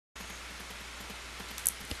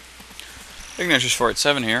Ignatius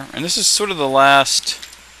 487 here, and this is sort of the last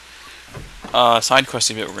side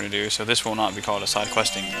questing bit we're going to do, so this will not be called a side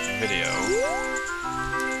questing video.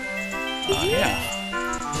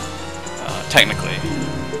 Technically,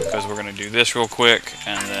 because we're going to do this real quick,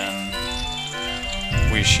 and then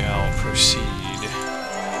we shall proceed.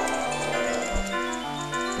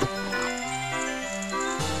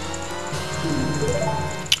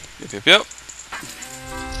 Yep.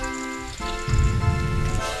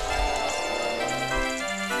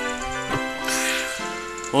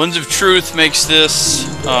 Lens of Truth makes this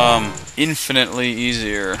infinitely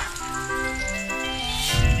easier.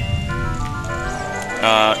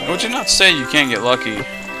 Which is not to say you can't get lucky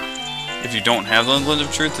if you don't have the Lens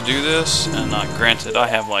of Truth to do this. And granted, I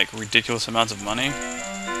have like ridiculous amounts of money,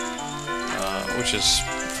 which is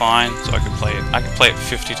fine. So I could play it. I could play it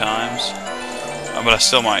 50 times, but I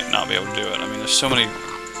still might not be able to do it. I mean, there's so many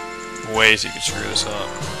ways you could screw this up.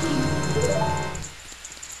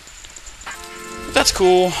 That's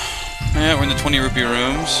cool. Yeah, we're in the 20 rupee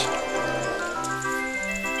rooms.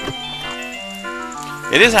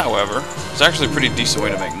 It is, however, it's actually a pretty decent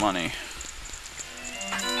way to make money.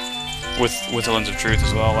 With the Lens of Truth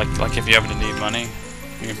as well. Like if you happen to need money,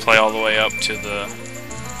 you can play all the way up to the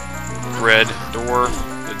red door,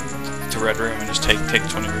 the red room, and just take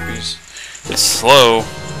 20 rupees. It's slow.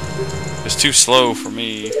 It's too slow for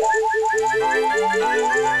me.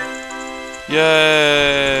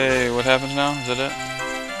 Yay! What happens now? Is that it?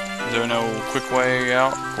 Is there no quick way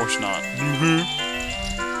out? Of course not.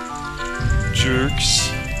 Jerks.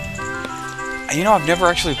 You know, I've never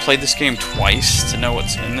actually played this game twice to know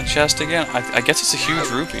what's in the chest again. I guess it's a huge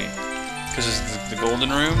rupee. Because it's the golden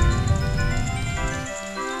room.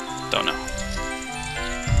 Don't know.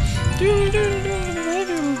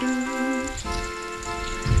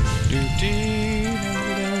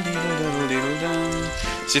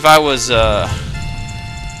 See, if I was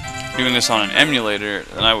doing this on an emulator,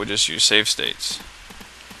 then I would just use save states,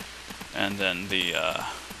 and then the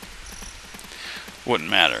wouldn't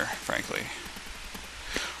matter, frankly.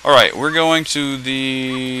 All right, we're going to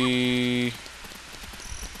the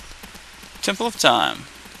Temple of Time.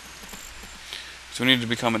 So we need to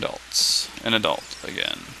become adults, an adult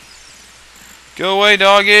again. Go away,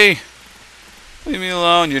 doggy! Leave me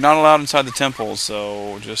alone. You're not allowed inside the temple,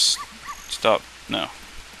 so just stop. No.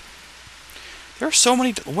 There are so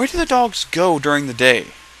many. Where do the dogs go during the day?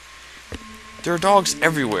 There are dogs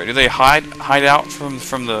everywhere. Do they hide out from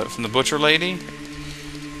the butcher lady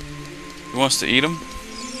who wants to eat them?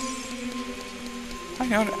 I've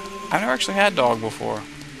never actually had dog before.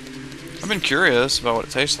 I've been curious about what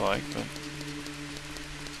it tastes like, but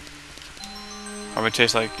probably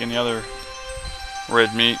tastes like any other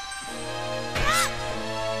red meat,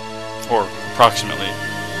 or approximately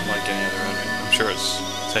like any other red meat. I'm sure it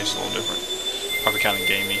tastes a little different. Probably kind of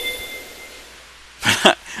gamey.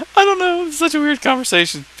 I don't know. It's such a weird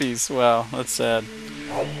conversation piece. Wow, that's sad.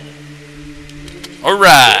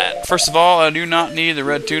 Alright. First of all, I do not need the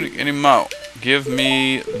red tunic anymore. Give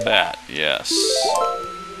me that. Yes.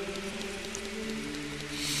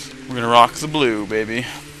 We're gonna rock the blue, baby.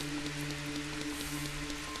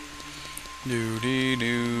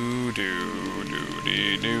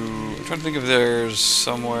 Do-dee-doo-doo-doo-dee-doo. I'm trying to think if there's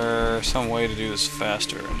some way to do this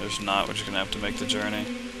faster, and there's not. We're just gonna have to make the journey.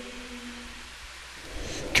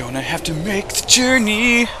 Gonna have to make the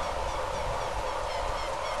journey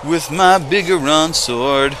with my bigger run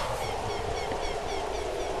sword.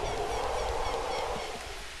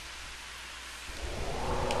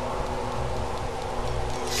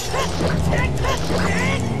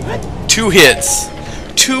 Two hits.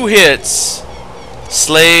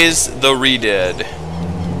 Slays the Re-Dead.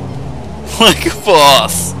 Like a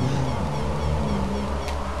boss.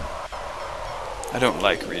 I don't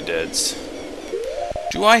like Re-Deads.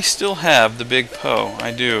 Do I still have the big Poe?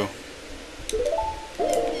 I do.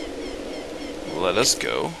 Let us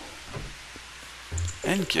go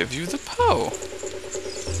and give you the Poe.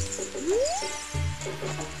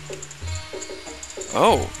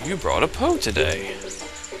 Oh, you brought a Poe today.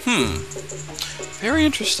 Very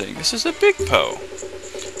interesting. This is a big Poe.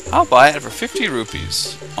 I'll buy it for 50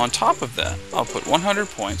 rupees. On top of that, I'll put 100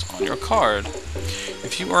 points on your card.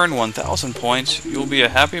 If you earn 1,000 points, you'll be a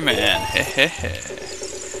happy man. Hehehe.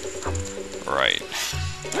 Right.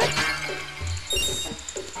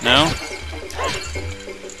 No?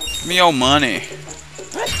 Give me your money.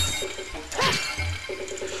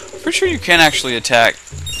 Pretty sure you can actually attack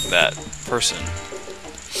that person.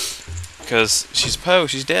 Because she's Poe,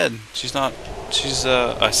 she's dead. She's not, she's,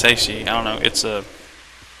 I say she, I don't know, it's a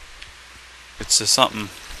something.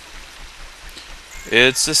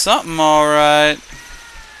 It's a something, alright.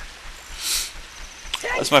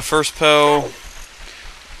 That's my first Poe.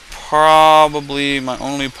 Probably my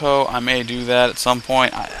only Poe. I may do that at some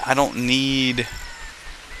point. I don't need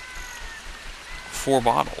 4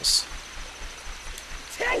 bottles.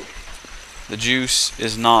 The juice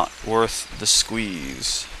is not worth the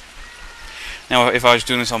squeeze. Now, if I was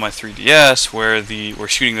doing this on my 3DS, where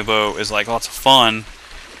shooting the bow is like lots of fun,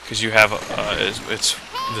 because you have it's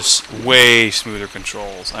this way smoother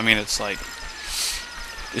controls. I mean, it's like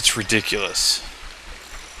it's ridiculous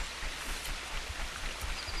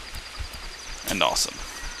and awesome.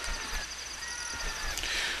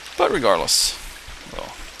 But regardless,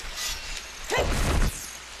 well,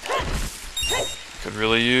 could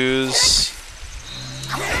really use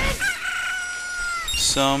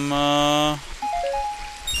some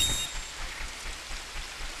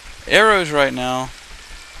arrows right now.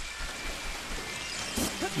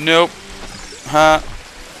 Nope. Ha.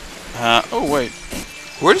 Ha. Oh, wait.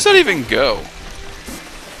 Where does that even go?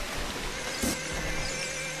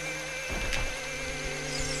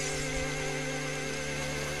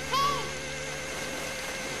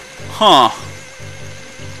 Huh.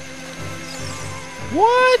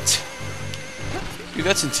 What? Dude,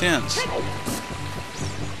 that's intense.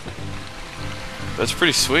 That's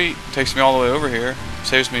pretty sweet. Takes me all the way over here.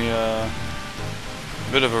 Saves me a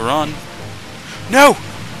bit of a run. No!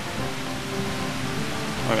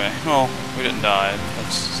 Okay, well, we didn't die.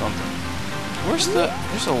 That's something. Where's the...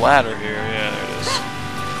 There's a ladder here. Yeah,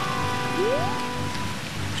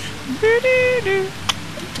 there it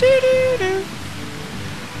is.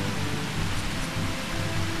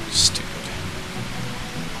 Stupid.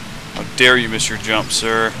 How dare you miss your jump,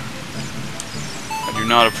 sir. I do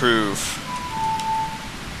not approve.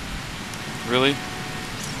 Really?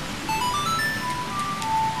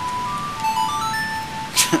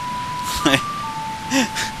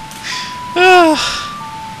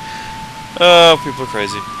 Oh, people are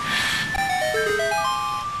crazy.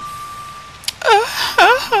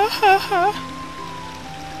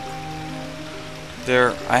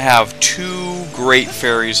 There, I have 2 great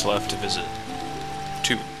fairies left to visit.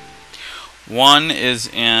 2. One is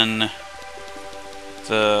in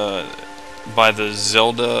by the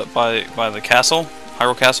Zelda by the castle,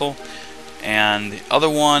 Hyrule Castle, and the other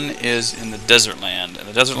one is in the Desert Land. And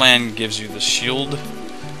the Desert Land gives you the shield,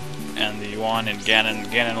 and the one in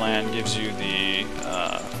Ganon Land gives you the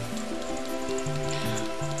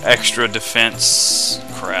extra defense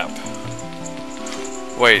crap.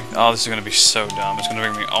 Wait, oh, this is gonna be so dumb. It's gonna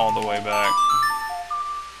bring me all the way back.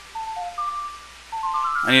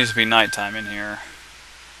 I need it to be nighttime in here.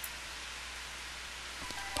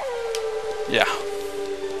 Yeah.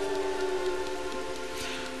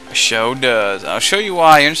 It sure does. I'll show you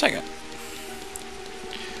why in a second.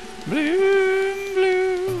 Blue,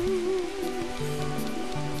 blue.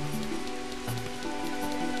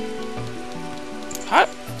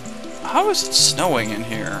 How is it snowing in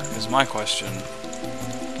here, is my question.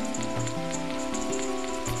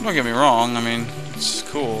 Don't get me wrong, I mean, it's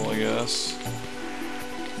cool, I guess.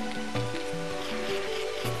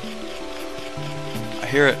 I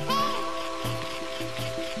hear it.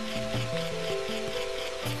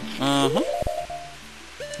 Uh-huh.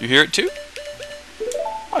 You hear it too?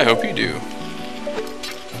 I hope you do.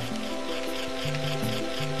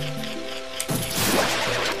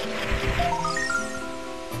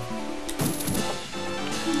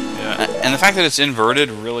 Yeah, and the fact that it's inverted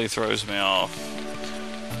really throws me off.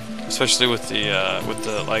 Especially with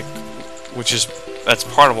the like, that's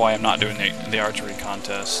part of why I'm not doing the archery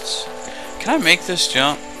contests. Can I make this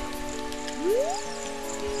jump?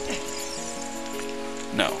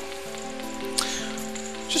 No.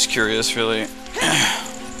 Just curious, really.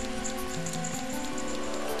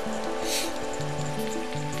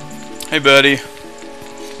 Hey, buddy.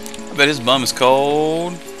 I bet his bum is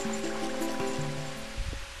cold.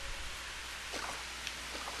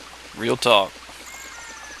 Real talk.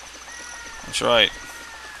 That's right.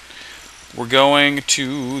 We're going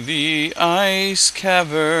to the ice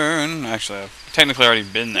cavern. Actually, I've technically already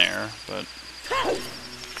been there, but...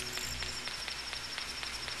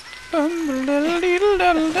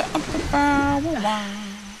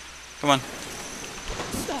 Come on.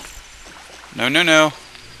 No, no, no.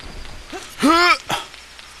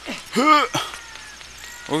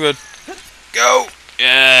 We're good. Go!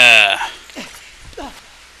 Yeah!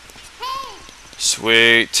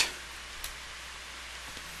 Sweet.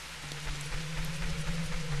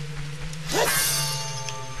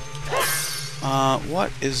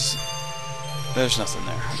 What is... There's nothing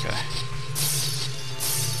there. Okay.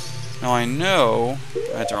 Now I know...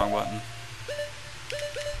 I hit the wrong button.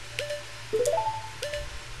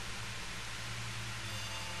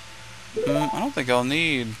 I don't think I'll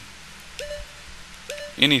need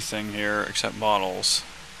anything here except bottles.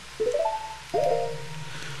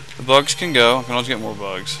 The bugs can go. I can always get more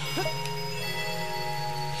bugs.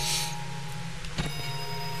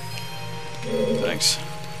 Thanks.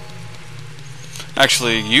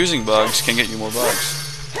 Actually, using bugs can get you more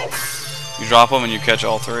bugs. You drop them and you catch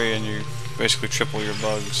all three and you basically triple your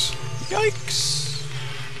bugs. Yikes!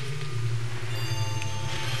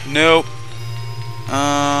 Nope.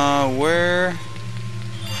 Where?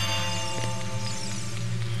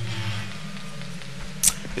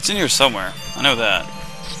 It's in here somewhere. I know that.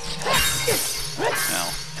 Now.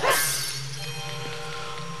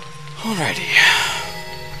 Alrighty.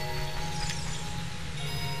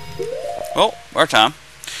 Well, our time.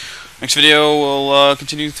 Next video, we'll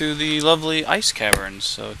continue through the lovely ice caverns.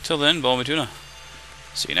 So, till then, Ball Me Tuna.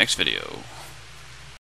 See you next video.